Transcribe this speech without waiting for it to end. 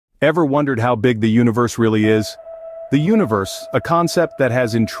Ever wondered how big the universe really is? The universe, a concept that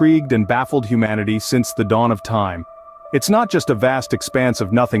has intrigued and baffled humanity since the dawn of time. It's not just a vast expanse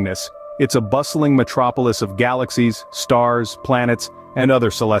of nothingness, it's a bustling metropolis of galaxies, stars, planets, and other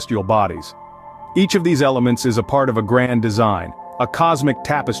celestial bodies. Each of these elements is a part of a grand design, a cosmic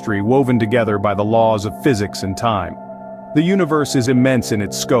tapestry woven together by the laws of physics and time. The universe is immense in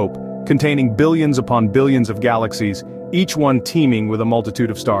its scope, containing billions upon billions of galaxies, each one teeming with a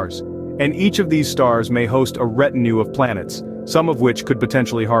multitude of stars. And each of these stars may host a retinue of planets, some of which could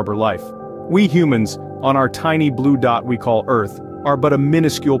potentially harbor life. We humans, on our tiny blue dot we call Earth, are but a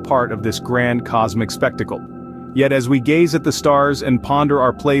minuscule part of this grand cosmic spectacle. Yet as we gaze at the stars and ponder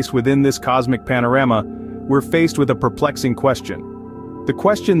our place within this cosmic panorama, we're faced with a perplexing question. The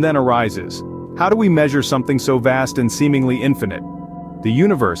question then arises, how do we measure something so vast and seemingly infinite? The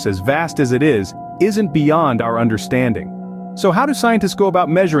universe, as vast as it is, isn't beyond our understanding. So how do scientists go about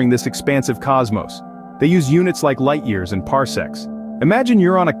measuring this expansive cosmos? They use units like light years and parsecs. Imagine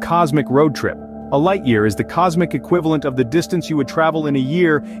you're on a cosmic road trip. A light year is the cosmic equivalent of the distance you would travel in a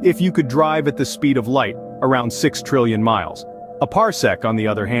year if you could drive at the speed of light, around 6 trillion miles. A parsec, on the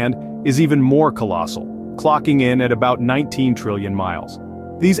other hand, is even more colossal, clocking in at about 19 trillion miles.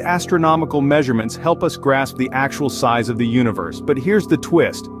 These astronomical measurements help us grasp the actual size of the universe, but here's the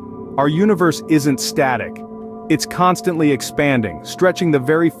twist. Our universe isn't static. It's constantly expanding, stretching the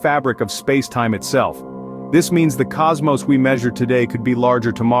very fabric of space-time itself. This means the cosmos we measure today could be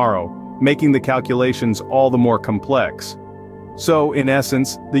larger tomorrow, making the calculations all the more complex. So, in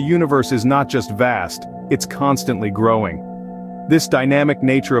essence, the universe is not just vast, it's constantly growing. This dynamic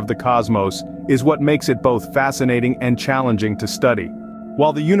nature of the cosmos is what makes it both fascinating and challenging to study.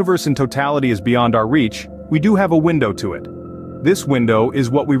 While the universe in totality is beyond our reach, we do have a window to it. This window is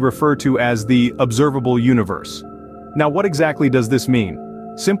what we refer to as the observable universe. Now, what exactly does this mean?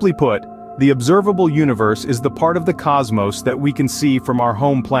 Simply put, the observable universe is the part of the cosmos that we can see from our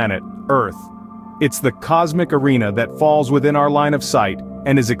home planet, Earth. It's the cosmic arena that falls within our line of sight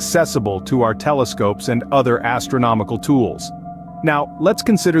and is accessible to our telescopes and other astronomical tools. Now, let's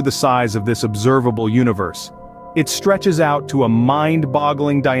consider the size of this observable universe. It stretches out to a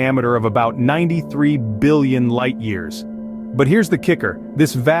mind-boggling diameter of about 93 billion light-years. But here's the kicker,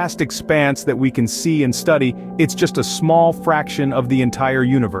 this vast expanse that we can see and study, it's just a small fraction of the entire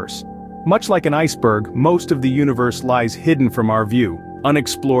universe. Much like an iceberg, most of the universe lies hidden from our view,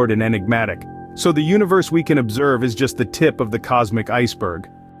 unexplored and enigmatic. So the universe we can observe is just the tip of the cosmic iceberg.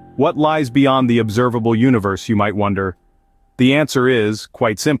 What lies beyond the observable universe, you might wonder? The answer is,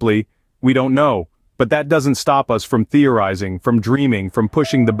 quite simply, we don't know. But that doesn't stop us from theorizing, from dreaming, from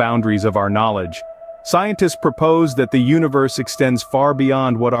pushing the boundaries of our knowledge. Scientists propose that the universe extends far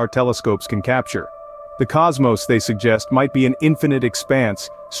beyond what our telescopes can capture. The cosmos, they suggest, might be an infinite expanse,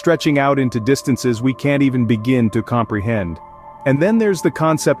 stretching out into distances we can't even begin to comprehend. And then there's the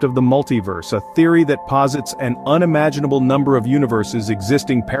concept of the multiverse, a theory that posits an unimaginable number of universes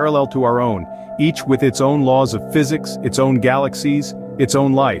existing parallel to our own, each with its own laws of physics, its own galaxies, its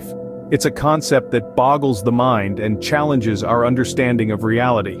own life. It's a concept that boggles the mind and challenges our understanding of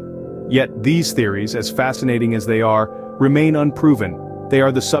reality. Yet these theories, as fascinating as they are, remain unproven. They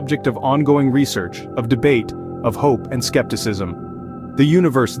are the subject of ongoing research, of debate, of hope and skepticism. The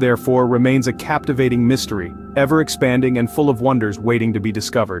universe, therefore, remains a captivating mystery, ever expanding and full of wonders waiting to be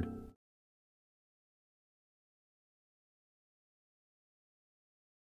discovered.